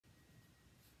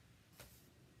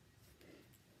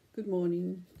Good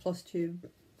morning, Flosstube.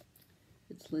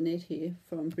 It's Lynette here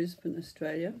from Brisbane,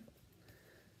 Australia.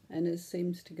 And as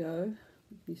seems to go,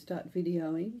 you start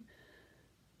videoing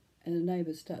and a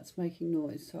neighbour starts making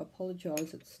noise. So I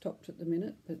apologise, it's stopped at the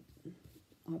minute, but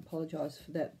I apologise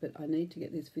for that. But I need to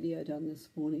get this video done this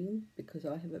morning because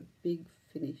I have a big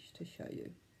finish to show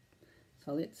you.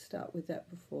 So let's start with that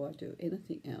before I do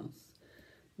anything else.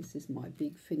 This is my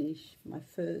big finish, my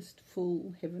first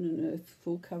full Heaven and Earth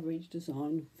full coverage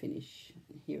design finish.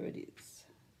 And here it is.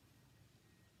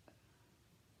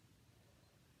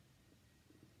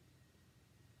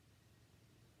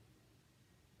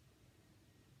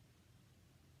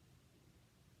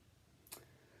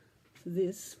 So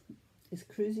this is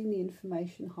Cruising the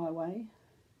Information Highway,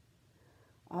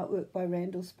 artwork by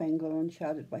Randal Spangler and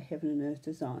charted by Heaven and Earth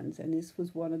Designs, and this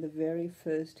was one of the very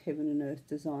first Heaven and Earth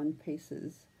design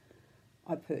pieces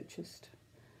I purchased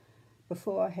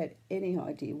before I had any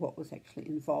idea what was actually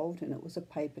involved, and it was a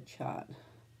paper chart.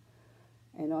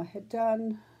 And I had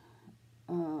done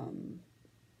a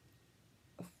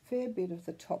fair bit of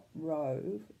the top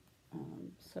row,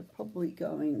 so probably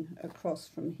going across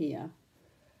from here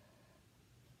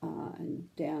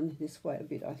and down this way a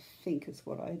bit, I think is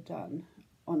what I had done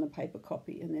on the paper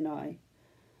copy. And then I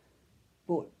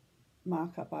bought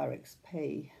markup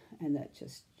RXP, and that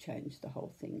just changed the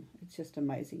whole thing. It's just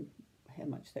amazing how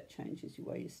much that changes the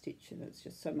way you stitch, and it's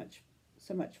just so much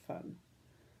fun.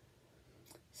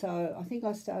 So I think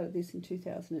I started this in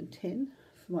 2010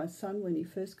 for my son when he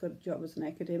first got a job as an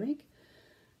academic,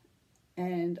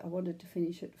 and I wanted to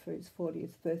finish it for his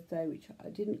 40th birthday, which I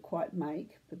didn't quite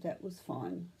make, but that was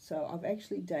fine. So I've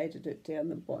actually dated it down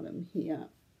the bottom here,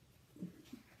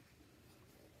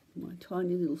 my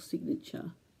tiny little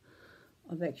signature.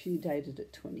 I've actually dated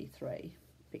it 23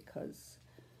 because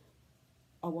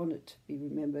I want it to be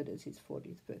remembered as his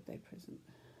 40th birthday present.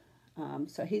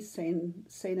 So he's seen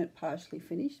it partially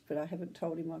finished, but I haven't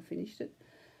told him I finished it.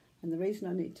 And the reason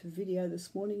I need to video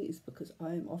this morning is because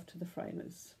I am off to the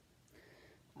framers.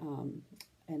 And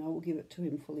I will give it to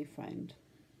him fully framed.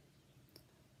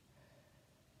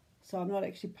 So I'm not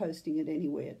actually posting it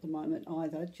anywhere at the moment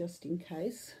either, just in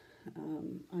case.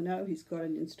 I know he's got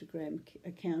an Instagram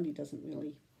account. He doesn't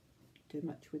really do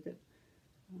much with it.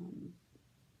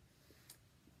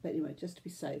 But anyway, just to be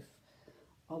safe,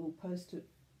 I will post it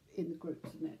in the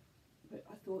groups and that. But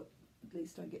I thought at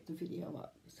least I get the video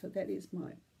up. So that is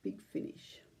my big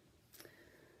finish.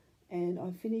 And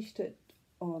I finished it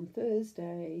on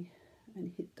Thursday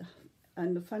and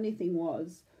and the funny thing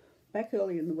was, back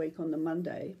early in the week on the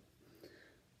Monday,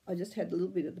 I just had a little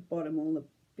bit at the bottom, all the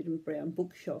bit of brown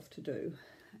bookshelf to do,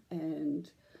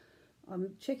 and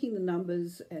I'm checking the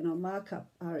numbers, and on markup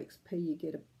RXP you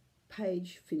get a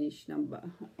page finish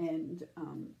number, and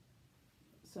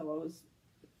so I was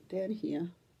down here,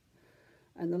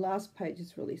 and the last page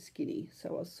is really skinny,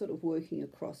 so I was sort of working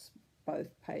across both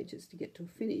pages to get to a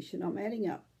finish, and I'm adding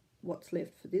up what's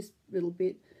left for this little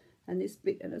bit and this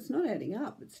bit, and it's not adding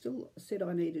up. It still said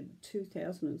I needed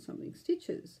 2,000 and something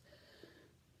stitches.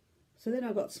 So then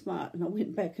I got smart and I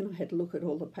went back and I had to look at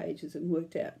all the pages and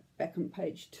worked out back on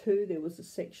page 2 there was a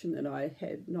section that I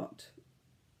had not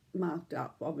marked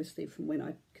up, obviously from when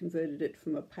I converted it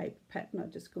from a paper pattern.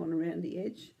 I'd just gone around the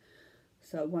edge.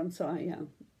 So once I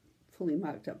fully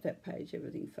marked up that page,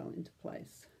 everything fell into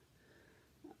place.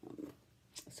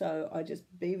 So I just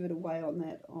beavered away on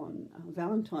that on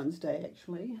Valentine's Day,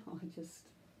 actually. I just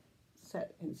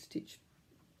sat and stitched.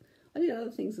 I did other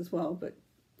things as well, but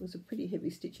it was a pretty heavy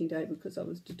stitching day because I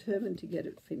was determined to get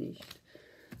it finished.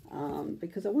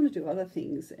 Because I want to do other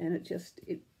things, and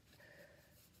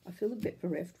I feel a bit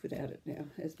bereft without it now,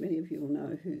 as many of you will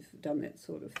know who've done that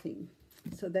sort of thing.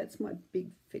 So that's my big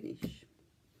finish.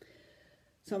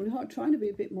 So I'm now trying to be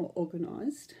a bit more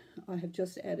organised. I have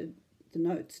just added the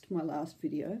notes to my last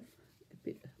video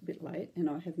a bit late, and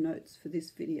I have notes for this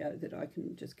video that I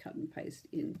can just cut and paste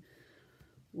in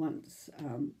once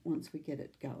we get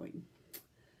it going.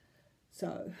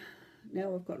 So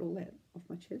now I've got all that off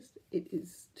my chest.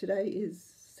 Today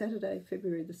is Saturday,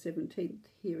 February the 17th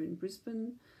here in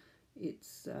Brisbane.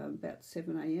 It's about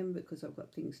 7 AM because I've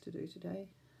got things to do today,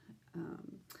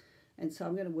 and so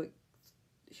I'm going to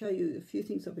show you a few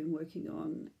things I've been working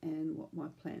on and what my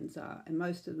plans are, and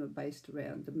most of them are based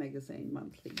around the magazine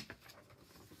monthly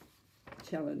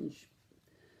challenge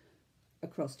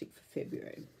acrostic for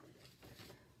February.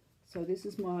 So this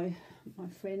is my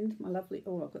friend, my lovely,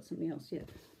 oh, I've got something else, yeah.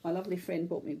 My lovely friend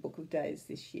bought me a book of days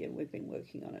this year. We've been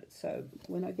working on it. So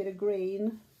when I get a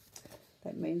green,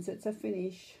 that means it's a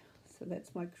finish. So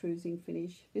that's my cruising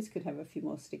finish. This could have a few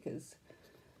more stickers.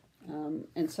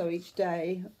 And so each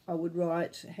day I would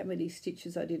write how many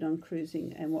stitches I did on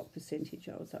cruising and what percentage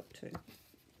I was up to,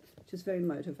 which is very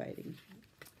motivating.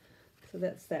 So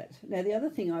that's that. Now the other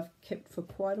thing I've kept for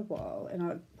quite a while, and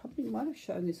I probably might have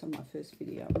shown this on my first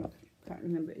video, I can't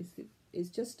remember, is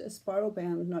just a spiral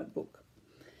bound notebook.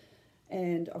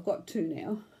 And I've got two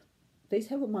now. These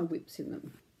have all my whips in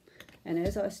them. And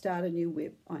as I start a new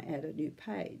whip, I add a new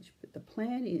page. But the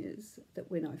plan is that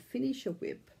when I finish a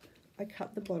whip, I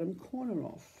cut the bottom corner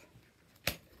off.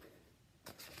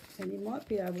 And you might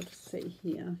be able to see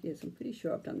here, yes, I'm pretty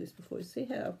sure I've done this before. You see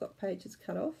how I've got pages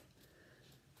cut off?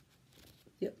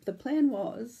 Yep, the plan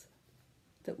was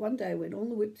that one day when all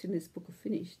the whips in this book are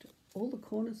finished, all the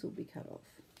corners will be cut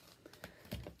off.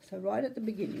 So right at the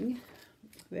beginning,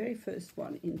 the very first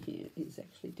one in here is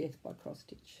actually Death by Cross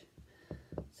Stitch.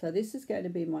 So this is going to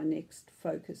be my next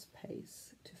focus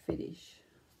piece to finish.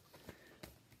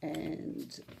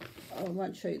 And I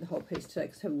won't show you the whole piece today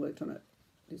because I haven't worked on it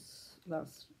this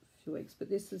last few weeks, but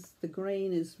this is, the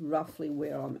green is roughly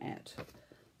where I'm at.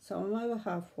 So I'm over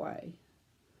halfway.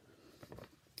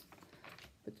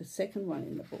 But the second one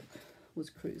in the book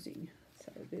was cruising.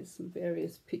 So there's some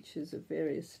various pictures of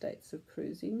various states of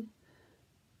cruising.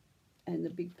 And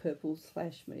the big purple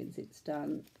slash means it's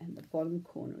done and the bottom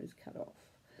corner is cut off.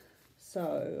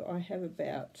 So I have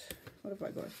about, what have I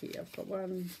got here? I've got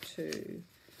one, two,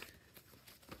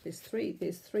 there's three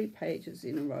pages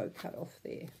in a row cut off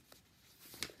there.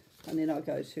 And then I'll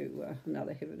go to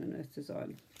another Heaven and Earth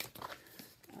design.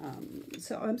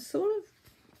 So I'm sort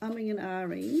of umming and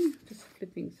ahhing, just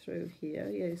flipping through here,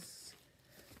 yes,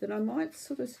 that I might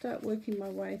sort of start working my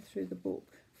way through the book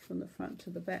from the front to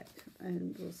the back,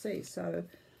 and we'll see. So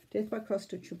Death by Cross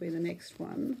Stitch will be the next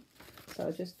one.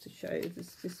 So just to show you,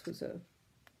 this was a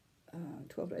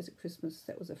 12 Days of Christmas.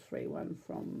 That was a free one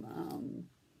from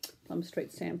Plum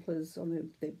Street Samplers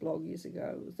on their blog years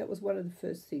ago. That was one of the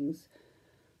first things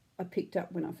I picked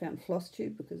up when I found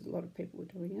Flosstube, because a lot of people were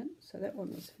doing it. So that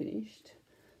one was finished.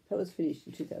 That was finished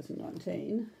in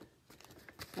 2019.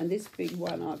 And this big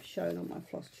one I've shown on my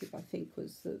Flosstube, I think,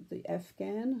 was the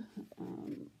Afghan.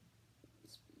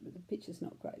 The picture's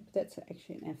not great, but that's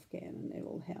actually an Afghan, and they're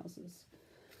all houses.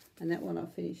 And that one I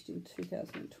finished in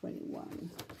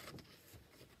 2021.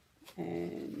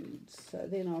 And so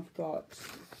then I've got,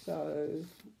 so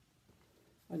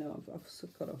I know I've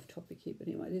sort of got off topic here, but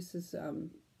anyway, this is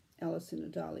Alice in a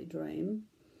Dali Dream,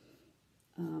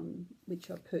 which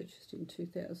I purchased in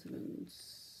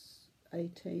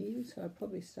 2018, so I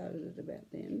probably started it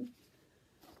about then.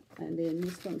 And then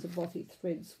this one's a Bothy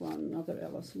Threads one, another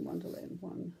Alice in Wonderland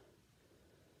one.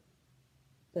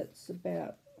 That's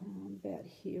about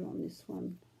here on this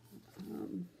one. I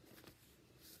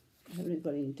haven't even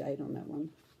got any date on that one.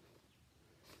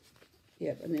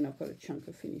 Yep, and then I've got a chunk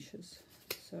of finishes.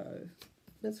 So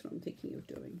that's what I'm thinking of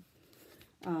doing.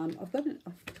 I've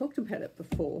talked about it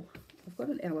before. I've got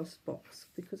an Alice box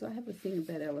because I have a thing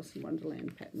about Alice in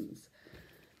Wonderland patterns.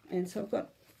 And so I've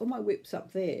got all my whips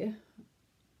up there,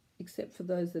 except for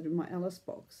those that are in my Alice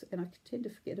box, and I tend to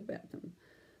forget about them.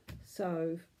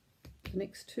 So the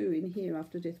next two in here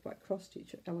after Death by Cross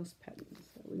Stitch are Alice patterns,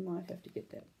 so we might have to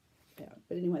get that out.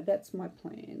 But anyway, that's my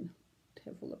plan, to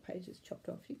have all the pages chopped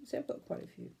off. You can see I've got quite a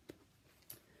few.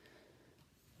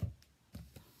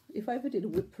 If I ever did a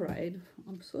whip parade,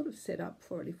 I'm sort of set up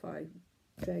for it if I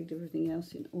dragged everything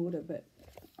else in order, but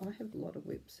I have a lot of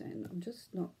whips and I'm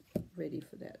just not ready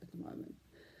for that at the moment.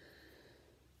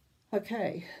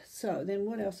 Okay, so then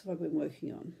what else have I been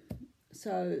working on?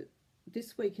 So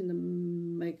this week in the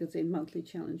magazine monthly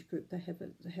challenge group, they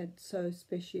had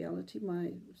Speciality,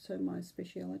 my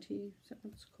Speciality, is that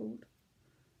what it's called?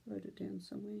 Wrote it down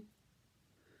somewhere.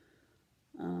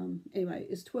 Anyway,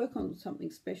 it's to work on something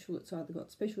special. It's either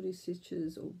got specialty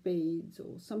stitches or beads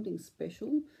or something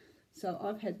special. So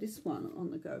I've had this one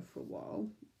on the go for a while.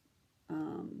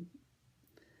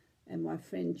 And my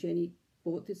friend Jenny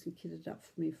bought this and kitted it up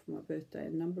for me for my birthday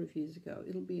a number of years ago.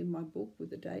 It'll be in my book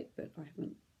with a date, but I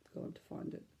haven't gone to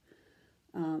find it.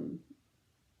 And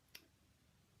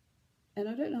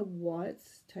I don't know why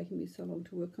it's taken me so long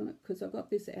to work on it, because I got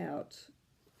this out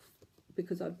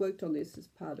because I'd worked on this as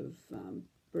part of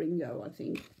Bringo, I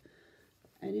think.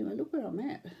 And anyway, look where I'm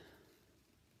at.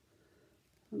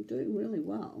 I'm doing really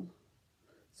well.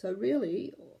 So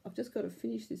really, I've just got to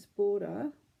finish this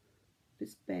border,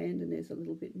 this band, and there's a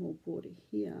little bit more border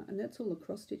here, and that's all the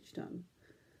cross stitch done.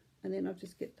 And then I'll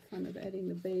just get the fun of adding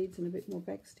the beads and a bit more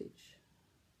back stitch.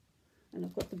 And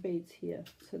I've got the beads here.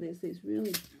 So there's these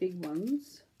really big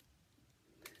ones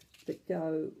that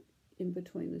go in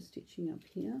between the stitching up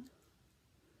here.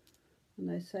 And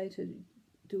they say to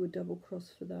do a double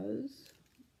cross for those.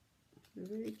 They're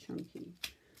very chunky.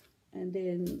 And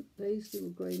then these little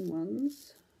green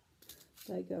ones,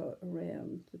 they go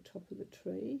around the top of the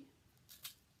tree.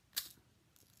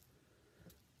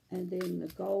 And then the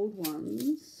gold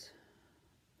ones,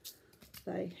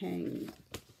 they hang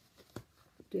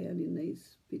down in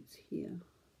these bits here.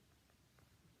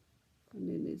 And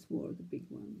then there's more of the big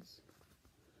ones.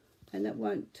 And that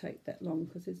won't take that long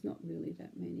because there's not really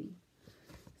that many.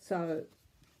 So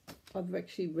I've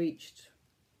actually reached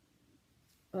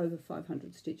over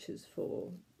 500 stitches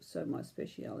for my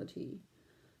speciality.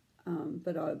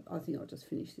 But I think I'll just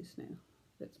finish this now.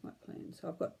 That's my plan. So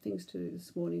I've got things to do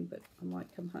this morning, but I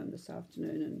might come home this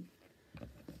afternoon and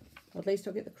at least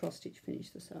I'll get the cross stitch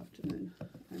finished this afternoon,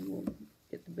 and we'll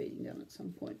get the beading done at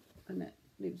some point. And that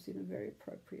lives in a very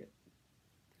appropriate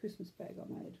Christmas bag I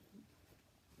made.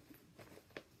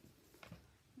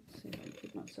 Let's see if I can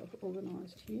get myself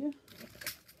organised here.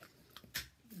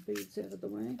 The beads out of the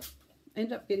way.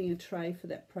 Ended up getting a tray for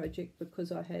that project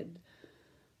because I had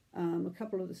a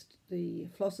couple of the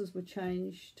flosses were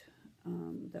changed.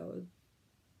 They were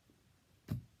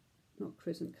not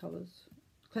crescent colours.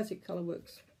 Classic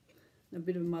Colourworks, a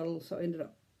bit of a muddle, so I ended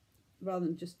up, rather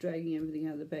than just dragging everything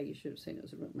out of the bag, you should have seen it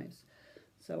was a real mess.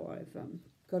 So I've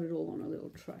got it all on a little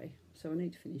tray, so I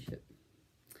need to finish it.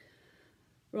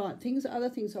 Right, other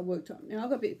things I worked on. Now I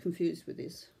got a bit confused with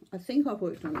this. I think I've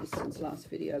worked on this since last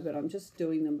video, but I'm just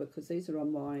doing them because these are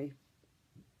on my,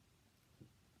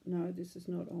 no, this is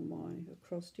not on my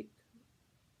acrostic.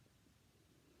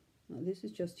 No, this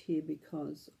is just here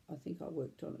because I think I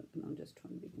worked on it and I'm just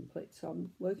trying to be complete. So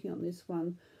I'm working on this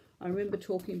one. I remember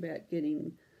talking about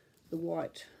getting the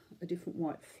white, a different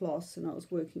white floss, and I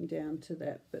was working down to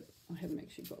that, but I haven't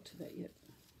actually got to that yet.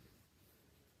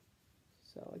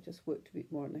 So I just worked a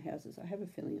bit more on the houses. I have a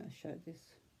feeling I showed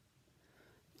this.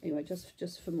 Anyway,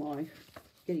 just for my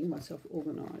getting myself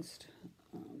organised.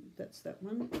 That's that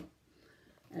one.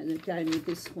 And again with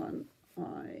this one,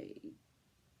 I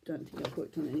don't think I've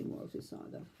worked on any more of this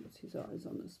either. It's his eyes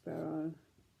on the sparrow.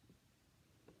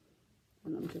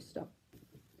 And I'm just up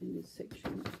in this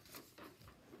section.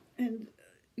 And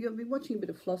you've been watching a bit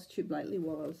of Flosstube lately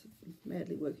while I was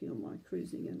madly working on my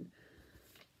cruising, and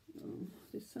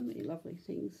there's so many lovely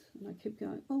things. And I kept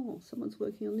going, oh, someone's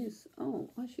working on this. Oh,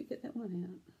 I should get that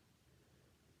one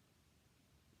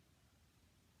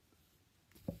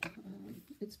out.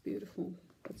 It's beautiful.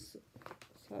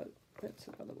 So that's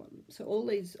another one. So all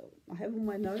these, I have all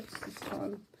my notes this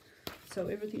time. So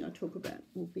everything I talk about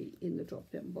will be in the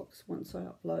drop-down box once I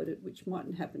upload it, which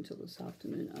mightn't happen till this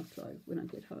afternoon when I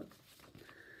get home.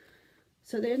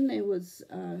 So then there was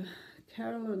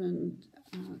Carolyn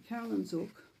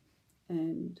Zook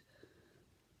and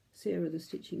Sarah, the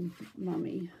stitching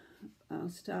mummy,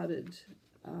 started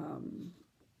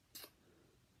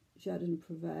Jardin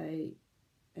Prive,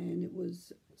 and it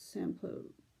was Sampler.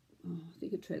 I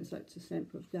think it translates to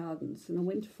Sampler of Gardens, and I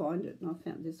went to find it and I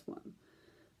found this one,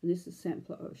 and this is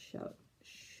Sampler of Shut,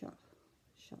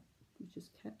 which is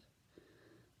cat.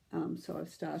 So I've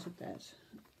started that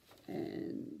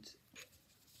and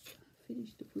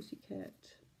finished the pussycat,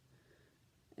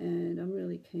 and I'm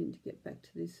really keen to get back to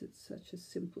this. It's such a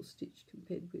simple stitch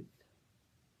compared with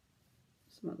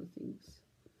some other things,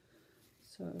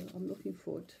 so I'm looking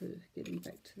forward to getting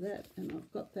back to that. And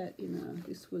I've got that in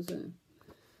this was a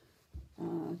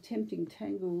Tempting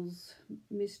Tangles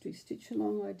mystery stitch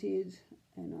along I did,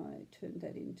 and I turned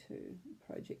that into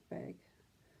a project bag.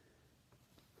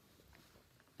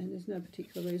 And there's no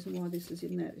particular reason why this is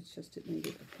in that, it's just it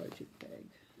needed a project bag.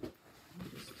 I'm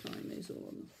just throwing these all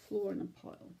on the floor in a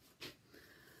pile.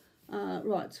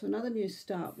 Right, so another new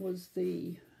start was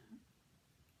the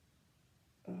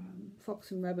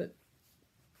Fox and Rabbit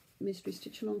mystery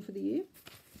stitch along for the year,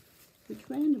 which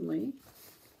randomly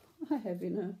I have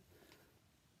in a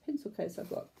pencil case I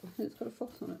got, and it's got a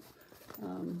fox on it.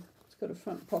 It's got a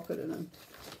front pocket and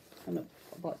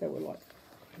like they were like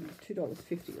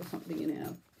 $2.50 or something in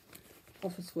our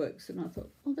Office Works, and I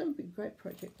thought, oh, that would be a great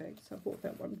project bag, so I bought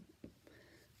that one.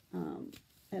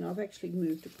 And I've actually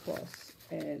moved across,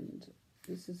 and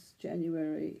this is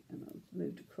January, and I've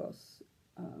moved across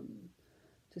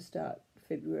to start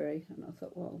February, and I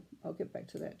thought, well, I'll get back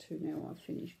to that too now I've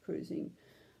finished cruising.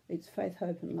 It's Faith,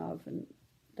 Hope and Love, and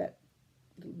that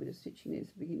little bit of stitching there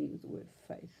is the beginning of the word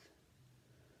faith.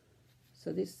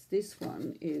 So this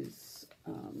one is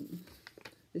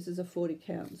this is a 40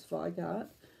 count Zweigart,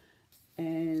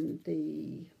 and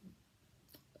the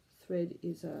thread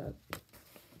is a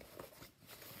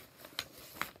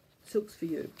Silks for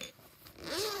You.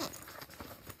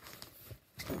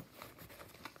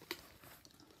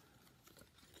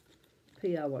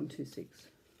 PR126.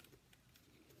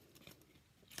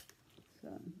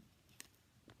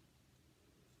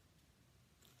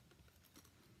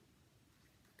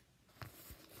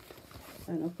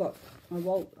 And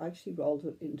I actually rolled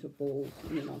it into balls,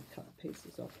 and then I've cut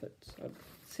pieces off it. So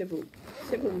several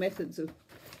methods of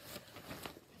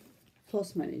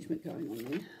floss management going on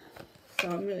there. So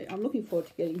I'm looking forward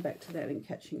to getting back to that and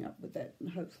catching up with that, and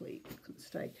hopefully I can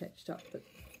stay catched up. But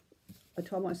I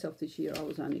told myself this year I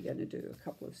was only going to do a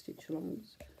couple of stitch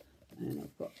alongs, and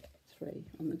I've got 3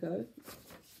 on the go,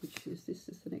 which is this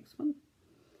is the next one.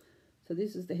 So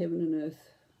this is the Heaven and Earth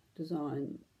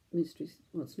design mystery.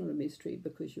 Well, it's not a mystery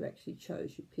because you actually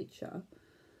chose your picture,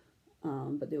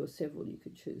 but there were several you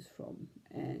could choose from.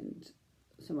 And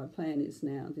so my plan is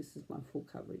now, this is my full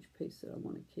coverage piece that I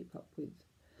want to keep up with.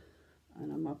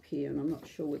 And I'm up here, and I'm not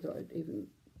sure whether I'd even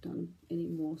done any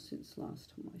more since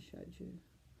last time I showed you.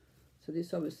 So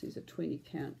this obviously is a 20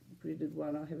 count gridded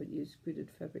one. I haven't used gridded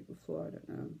fabric before. I don't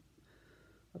know.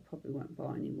 I probably won't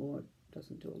buy any more. It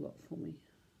doesn't do a lot for me.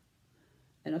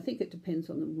 And I think it depends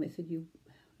on the method you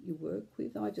work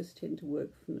with. I just tend to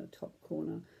work from the top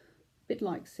corner. A bit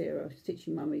like Sarah,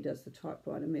 Stitchy Mummy does the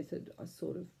typewriter method. That's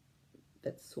sort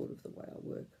of the way I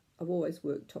work. I've always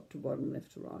worked top to bottom,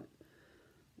 left to right.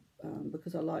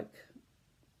 Because I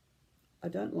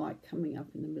don't like coming up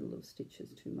in the middle of stitches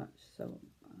too much, so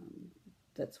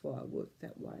that's why I work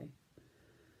that way.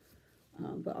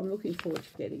 But I'm looking forward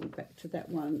to getting back to that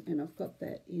one, and I've got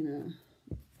that in a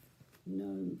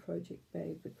gnome project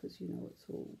bag because, you know, it's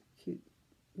all cute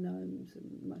gnomes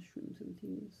and mushrooms and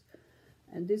things.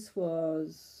 And this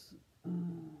was, I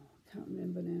can't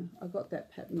remember now, I got that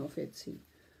pattern off Etsy.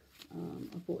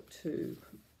 I bought 2.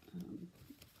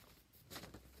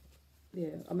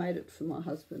 Yeah, I made it for my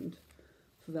husband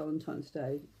for Valentine's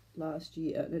Day last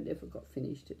year, and it never got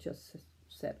finished. It just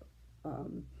sat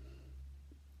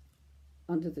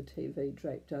under the TV,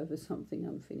 draped over something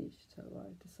unfinished. So I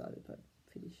decided I'd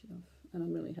finish it off, and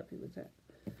I'm really happy with that.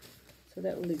 So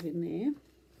that will live in there.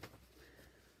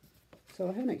 So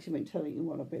I haven't actually been telling you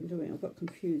what I've been doing. I've got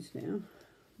confused now.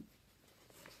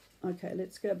 Okay,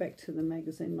 let's go back to the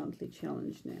magazine monthly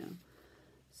challenge now.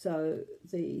 So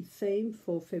the theme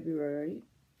for February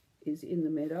is In the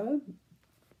Meadow,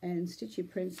 and Stitchy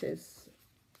Princess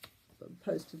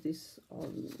posted this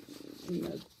on, you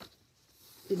know,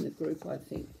 in the group, I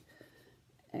think,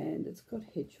 and it's got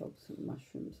hedgehogs and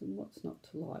mushrooms and what's not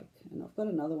to like. And I've got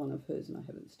another one of hers and I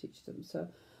haven't stitched them. So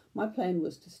my plan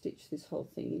was to stitch this whole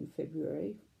thing in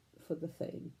February for the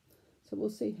theme. So we'll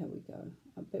see how we go.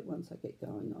 I bet once I get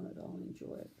going on it, I'll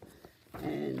enjoy it.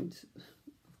 And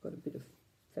I've got a bit of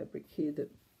fabric here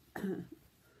that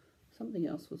something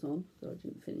else was on that I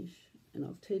didn't finish, and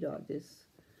I've tea-dyed this,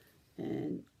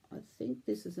 and I think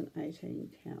this is an 18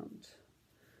 count,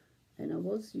 and I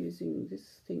was using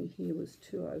this thing here was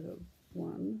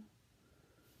 2/1,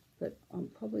 but I'll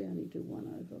probably only do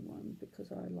 1/1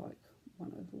 because I like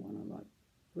 1/1. I like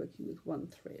working with one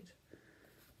thread.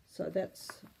 So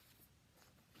that's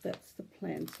the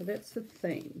plan. So that's the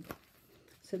theme.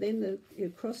 So then the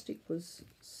acrostic was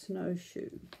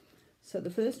snowshoe. So the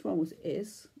first one was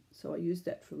S, so I used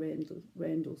that for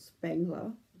Randal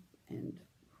Spangler, and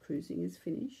cruising is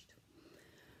finished.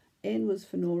 N was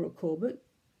for Nora Corbett,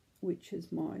 which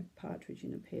is my partridge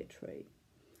in a pear tree.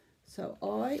 So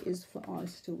I is for I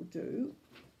Still Do,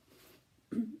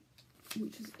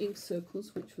 which is ink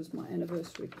circles, which was my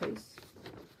anniversary piece.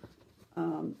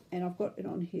 And I've got it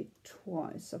on here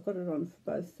twice. I've got it on for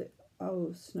both the O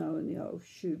of snow and the O of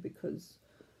shoe because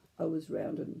O is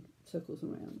round and circles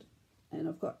around. And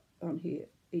I've got on here,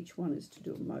 each one is to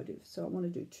do a motive. So I want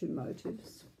to do 2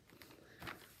 motives.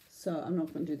 So I'm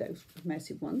not going to do those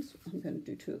massive ones. I'm going to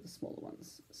do 2 of the smaller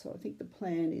ones. So I think the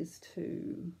plan is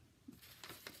to,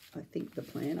 I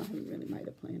haven't really made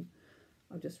a plan.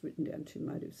 I've just written down 2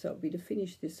 motives. So it'll be to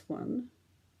finish this one.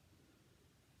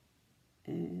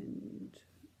 And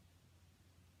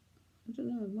I don't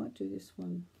know, I might do this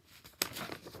one.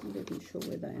 I'm not even sure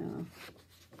where they are.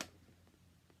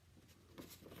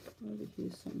 Over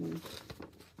here somewhere.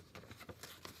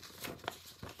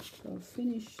 So I've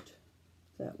finished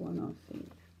that one, I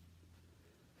think.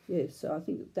 Yeah, so I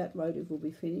think that motive will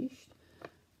be finished.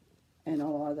 And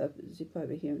I'll either zip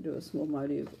over here and do a small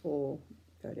motive or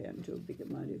go down and do a bigger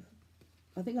motive.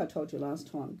 I think I told you last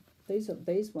time,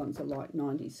 these ones are like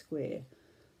 90 square.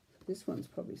 This one's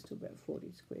probably still about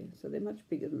 40 square. So they're much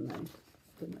bigger than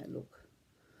they look.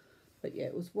 But yeah,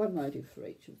 it was 1 motive for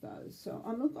each of those. So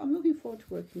I'm looking forward to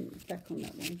working back on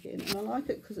that one again. And I like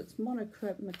it because it's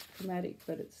monochromatic,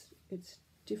 but it's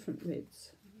different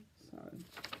reds. So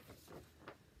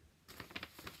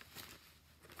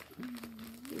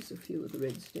there's a few of the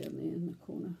reds down there in the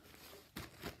corner.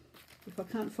 If I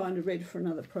can't find a red for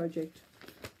another project,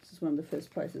 this is one of the first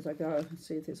places I go and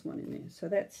see if there's one in there. So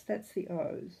that's the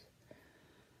O's.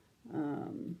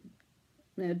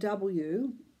 Now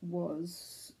W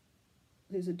was,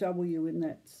 there's a W in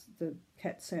that, the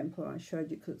cat sampler I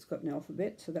showed you because it's got an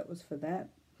alphabet, so that was for that.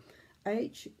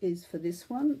 H is for this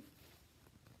one,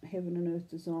 Heaven and Earth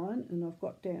Design, and I've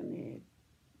got down there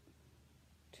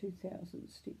 2,000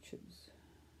 stitches,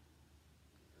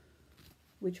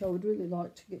 which I would really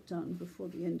like to get done before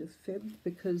the end of Feb,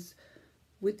 because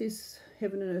with this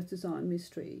Heaven and Earth Design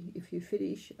mystery, if you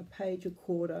finish a page a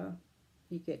quarter,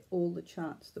 you get all the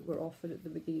charts that were offered at the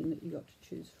beginning that you got to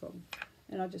choose from.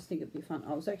 And I just think it'd be fun.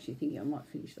 I was actually thinking I might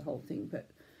finish the whole thing, but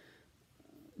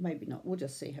maybe not. We'll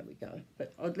just see how we go.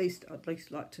 But I'd at least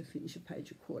like to finish a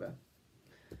page a quarter.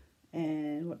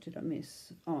 And what did I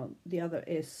miss? Oh, the other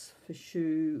S for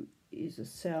shoe is a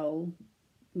cell,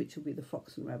 which will be the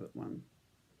fox and rabbit one.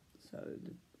 So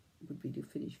that would be to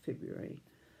finish February.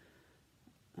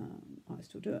 I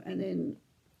still do it. And then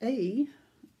E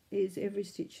is Every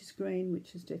Stitch is Green,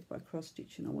 which is Death by Cross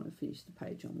Stitch, and I want to finish the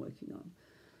page I'm working on.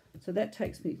 So that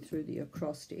takes me through the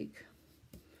acrostic.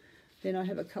 Then I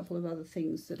have a couple of other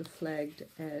things that are flagged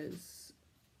as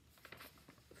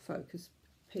focus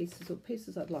pieces, or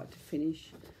pieces I'd like to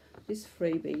finish. This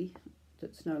freebie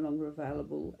that's no longer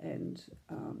available, and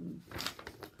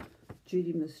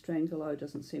Judy Mastrangelo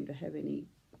doesn't seem to have any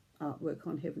artwork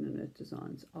on Heaven and Earth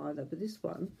Designs either, but this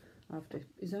one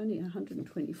is only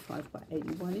 125 by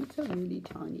 81. It's a really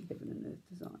tiny Heaven and Earth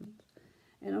Designs,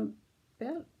 and I'm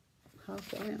about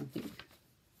halfway, I think.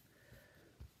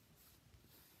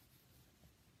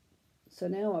 So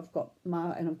now I've got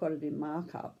and I've got it in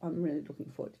markup. I'm really looking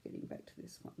forward to getting back to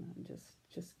this one and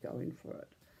just going for it.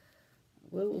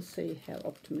 We'll see how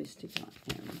optimistic I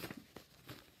am.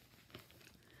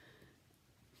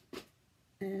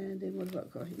 And then what have I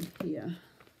got in here?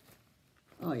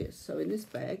 Oh yes, so in this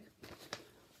bag,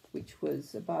 which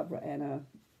was a Barbara Anna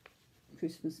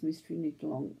Christmas Mystery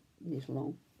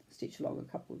Stitch Along a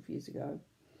couple of years ago,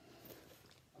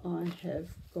 I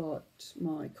have got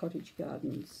my Cottage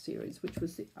Gardens series, which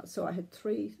was so I had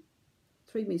three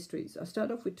mysteries. I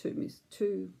started off with two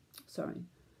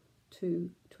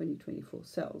 2024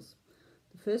 cells.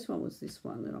 The first one was this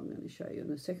one that I'm going to show you, and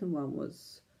the second one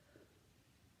was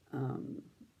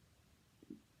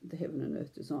the Heaven and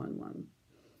Earth Design one,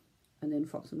 and then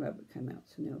Fox and Rabbit came out,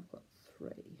 so now I've got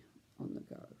 3 on the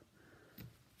go,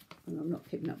 and I'm not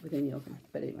keeping up with any of them,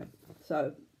 but anyway.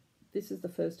 So this is the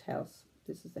first house.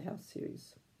 This is the house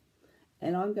series,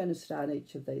 and I'm going to start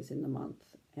each of these in the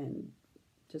month and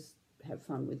just have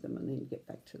fun with them and then get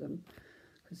back to them,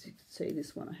 because you can see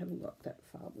this one I haven't got that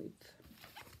far with.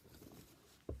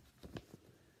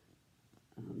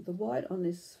 The white on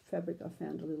this fabric I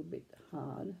found a little bit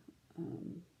hard.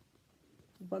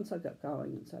 Once I got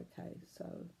going, it's okay, so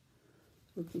it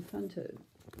would be fun to at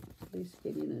least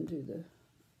get in and do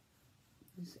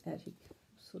this attic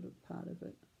sort of part of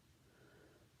it.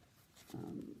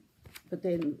 But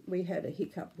then we had a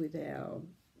hiccup with our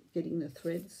getting the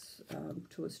threads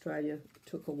to Australia. It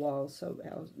took a while, so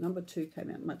our number 2 came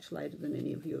out much later than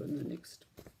any of you in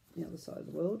the other side of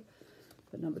the world.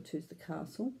 But number 2 is the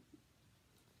castle,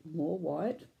 more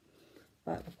white,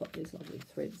 but I've got these lovely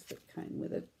threads that came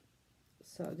with it.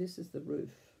 So this is the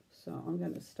roof. So I'm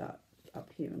going to start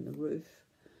up here in the roof,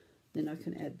 then I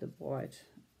can add the white,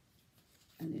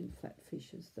 and then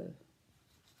Flatfish is the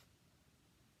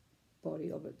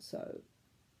body of it. So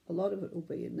a lot of it will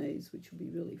be in these, which will be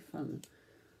really fun.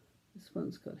 This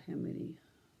one's got how many?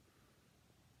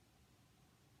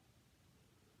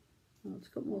 Oh, it's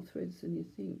got more threads than you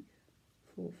think.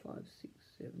 4, 5, 6,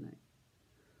 7, 8.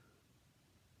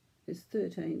 There's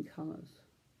 13 colours.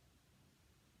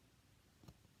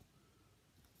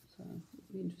 So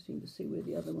it'll be interesting to see where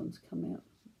the other ones come out.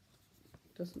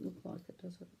 Doesn't look like it,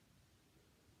 does it?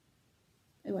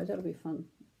 Anyway, that'll be fun.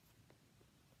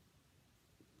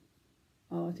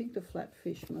 Oh, I think the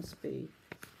Flatfish must be...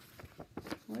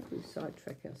 Why do we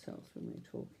sidetrack ourselves when we're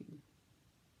talking?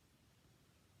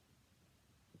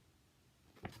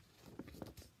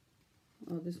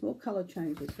 Oh, there's more colour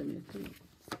changes than you think.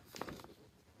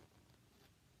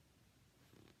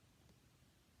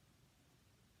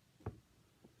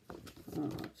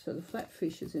 Alright, so the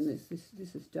Flatfish is in this.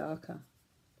 This is darker.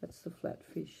 That's the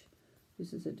Flatfish.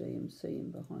 This is a DMC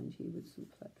in behind here with some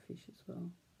Flatfish as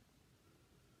well.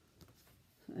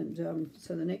 And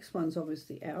so the next one's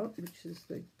obviously out, which is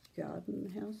the garden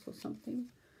house or something.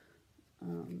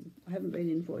 I haven't been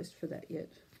invoiced for that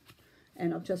yet.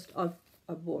 And I've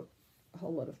bought a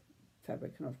whole lot of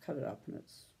fabric and I've cut it up, and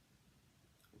it's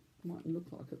mightn't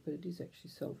look like it, but it is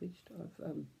actually salvaged. I've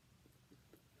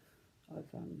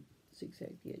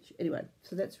zigzagged the edge. Anyway,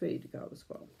 so that's ready to go as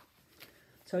well.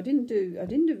 So I didn't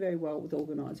do very well with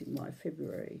organising my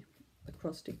February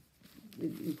acrostic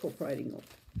with incorporating all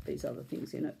these other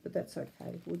things in it, but that's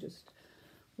okay.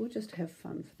 We'll just have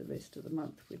fun for the rest of the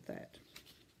month with that.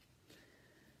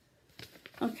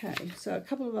 Okay, so a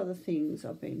couple of other things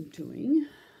I've been doing.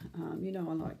 You know,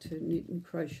 I like to knit and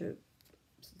crochet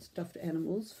stuffed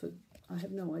animals for, I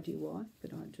have no idea why,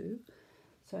 but I do.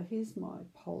 So here's my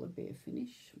polar bear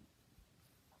finish.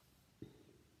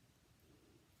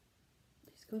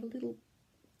 He's got a little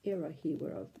error here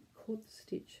where I've caught the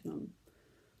stitch and I'm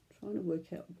trying to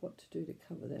work out what to do to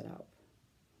cover that up.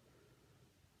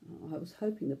 I was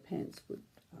hoping the pants would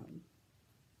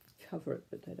cover it,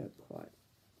 but they don't quite.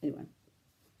 Anyway,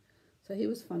 so he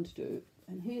was fun to do,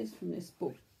 and here's from this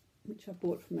book, which I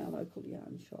bought from our local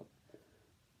yarn shop.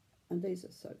 And these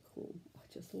are so cool. I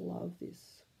just love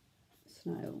this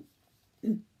snail.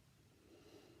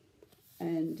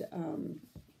 And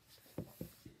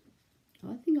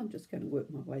I think I'm just going to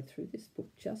work my way through this book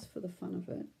just for the fun of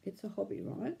it. It's a hobby,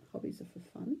 right? Hobbies are for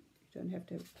fun. You don't have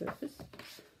to have a purpose.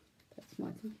 That's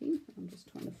my thinking. I'm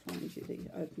just trying to find you the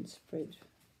open spread.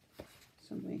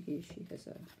 Somewhere here she has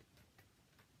a... I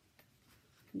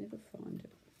never find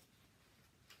it.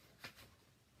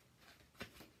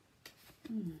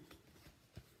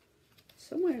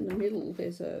 Somewhere in the middle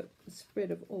there's a spread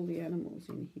of all the animals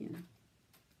in here.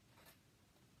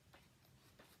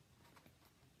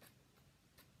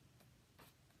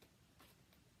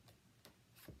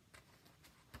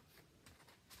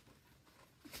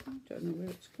 I don't know where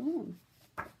it's gone.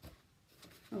 Oh,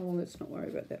 well, let's not worry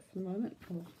about that for the moment.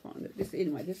 I'll find it.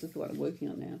 Anyway, this is what I'm working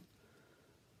on now.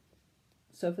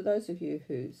 So for those of you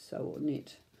who sew or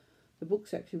knit, the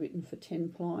book's actually written for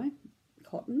 10-ply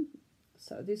cotton.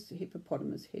 So this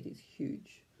hippopotamus head is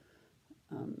huge.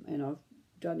 And I've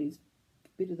done his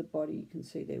bit of the body, you can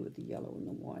see there with the yellow and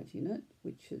the white in it,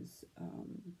 which is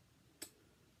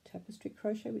tapestry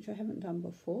crochet, which I haven't done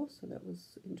before, so that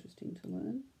was interesting to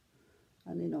learn.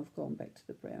 And then I've gone back to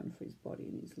the brown for his body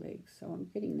and his legs, so I'm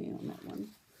getting there on that one.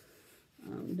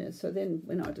 So then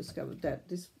when I discovered that,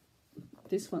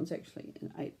 this one's actually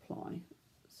an 8-ply,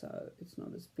 so it's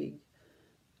not as big.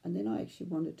 And then I actually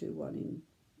want to do one in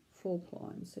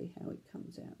 4-ply and see how it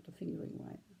comes out, the fingering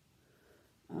weight.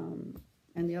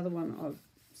 And the other one I'm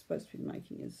supposed to be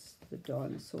making is the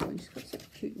dinosaur, and she's got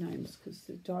such cute names because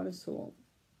the dinosaur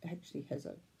actually has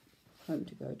a home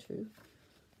to go to.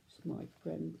 It's my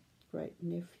great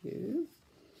nephew.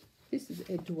 This is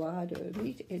Eduardo.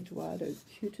 Meet Eduardo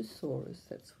Cutisaurus.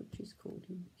 That's what she's called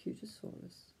him,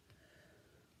 Cutisaurus.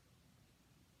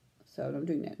 So I'm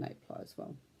doing that in 8-ply as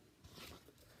well.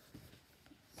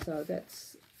 So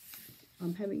that's,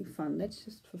 I'm having fun. That's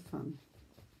just for fun,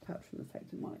 apart from the fact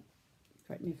that my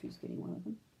great nephew's getting one of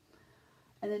them.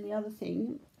 And then the other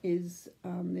thing is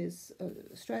there's an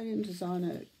Australian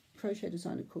designer, crochet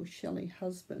designer called Shelley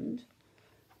Husband,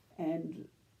 and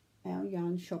our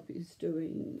yarn shop is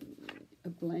doing a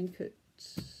blanket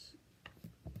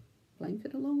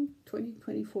along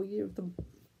 2024 year of the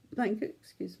blanket,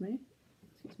 excuse me.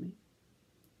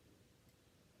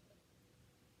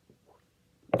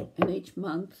 And each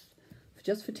month,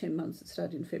 just for 10 months, it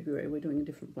started in February, we're doing a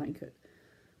different blanket.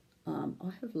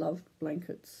 I have loved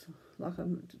blankets. Like,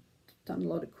 I've done a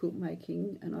lot of quilt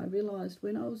making, and I realised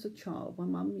when I was a child, my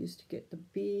mum used to get the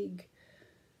big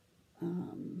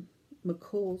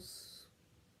McCall's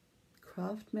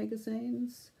craft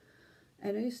magazines,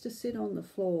 and I used to sit on the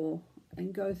floor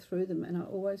and go through them, and I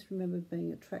always remember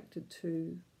being attracted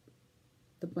to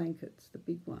the blankets, the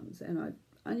big ones, and I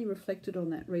only reflected on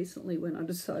that recently when I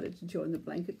decided to join the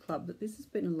blanket club, but this has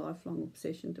been a lifelong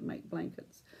obsession to make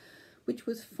blankets, which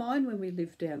was fine when we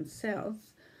lived down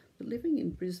south, but living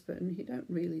in Brisbane, you don't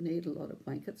really need a lot of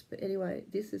blankets. But anyway,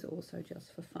 this is also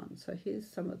just for fun. So here's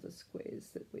some of the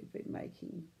squares that we've been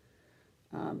making.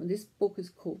 And this book is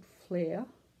called Flair,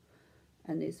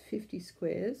 and there's 50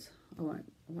 squares. I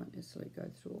won't necessarily go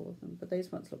through all of them, but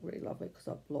these ones look really lovely because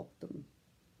I've blocked them.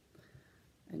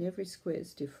 And every square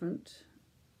is different.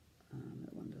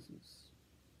 That one doesn't.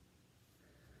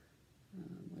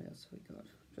 What else have we got?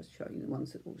 Just showing you the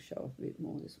ones that will show up a bit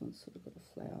more. This one's sort of got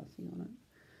a flower thing on it.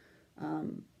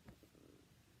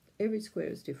 Every square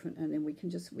is different, and then we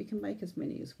can make as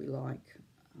many as we like.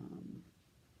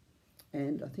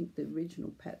 And I think the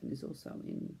original pattern is also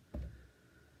in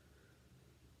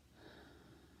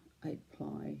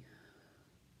 8-ply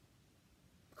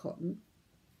cotton.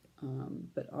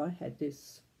 But I had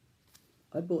this.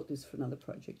 I bought this for another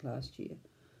project last year,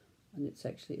 and it's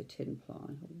actually a 10-ply.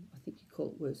 I think you call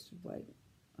it worsted weight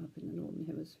up in the Northern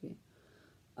Hemisphere.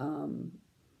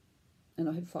 And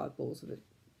I had 5 balls of it.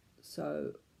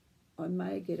 So I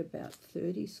may get about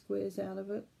 30 squares out of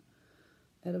it,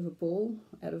 out of a ball,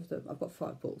 I've got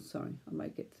 5 balls, sorry, I may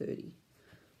get 30.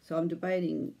 So I'm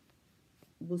debating,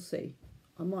 we'll see.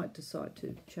 I might decide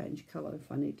to change colour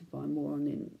if I need to buy more and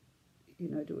then, you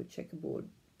know, do a checkerboard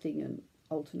thing and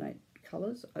alternate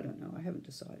colours. I don't know, I haven't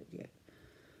decided yet.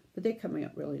 But they're coming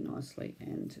up really nicely,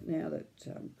 and now that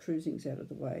cruising's out of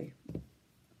the way,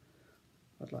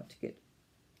 I'd like to get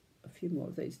a few more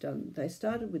of these done. They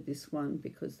started with this one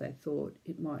because they thought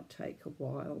it might take a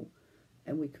while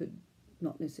and we could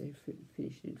not necessarily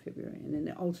finish it in February, and then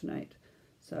they alternate.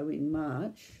 So in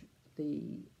March, the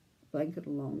blanket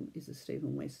along is a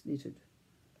Stephen West knitted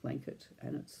blanket,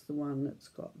 and it's the one that's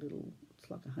got little, it's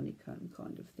like a honeycomb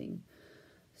kind of thing.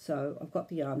 So I've got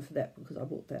the yarn for that because I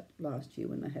bought that last year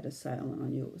when they had a sale and I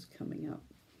knew it was coming up.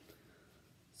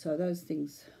 So those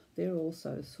things, they're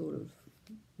also sort of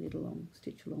knit along,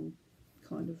 stitch along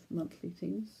kind of monthly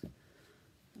things.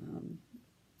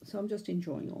 So I'm just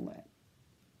enjoying all that.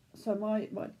 So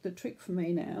the trick for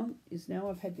me now is, now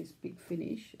I've had this big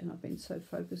finish and I've been so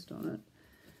focused on it,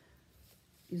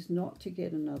 is not to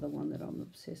get another one that I'm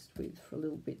obsessed with for a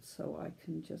little bit, so I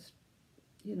can just,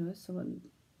 you know, someone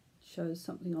shows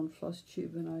something on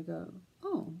Flosstube and I go,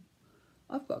 oh,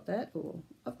 I've got that, or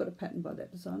I've got a pattern by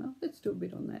that designer, let's do a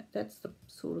bit on that. That's the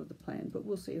sort of the plan, but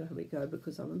we'll see how we go,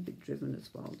 because I'm a bit driven as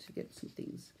well to get some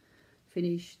things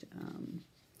finished,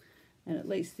 and at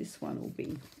least this one will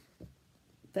be,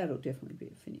 that'll definitely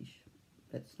be a finish.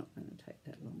 That's not going to take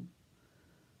that long.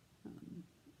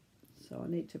 So I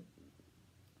need to,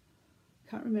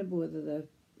 can't remember whether the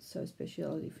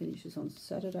Speciality finishes on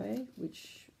Saturday,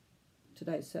 which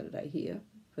today's Saturday here,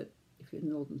 but if you're in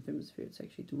the Northern Hemisphere, it's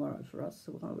actually tomorrow for us.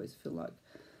 So I always feel like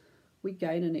we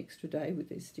gain an extra day with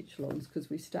these stitch alongs because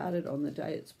we started on the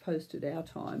day it's posted our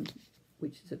time,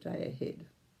 which is a day ahead,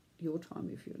 your time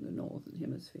if you're in the Northern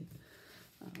Hemisphere.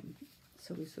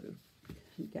 So we sort of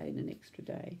gain an extra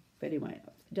day. But anyway,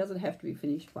 it doesn't have to be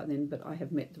finished by then, but I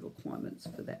have met the requirements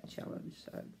for that challenge,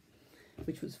 so,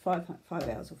 which was 5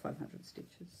 hours or 500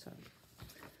 stitches. So,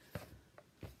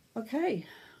 okay.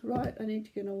 Right, I need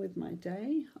to get on with my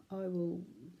day. I will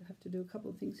have to do a couple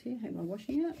of things here, hang my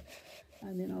washing out,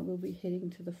 and then I will be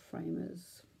heading to the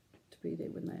framers to be there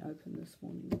when they open this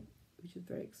morning, which is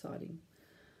very exciting.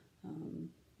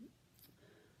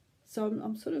 So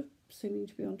I'm sort of seeming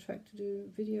to be on track to do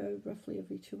video roughly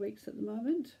every 2 weeks at the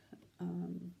moment.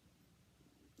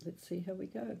 Let's see how we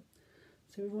go.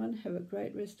 So everyone, have a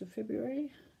great rest of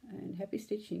February and happy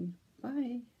stitching.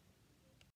 Bye.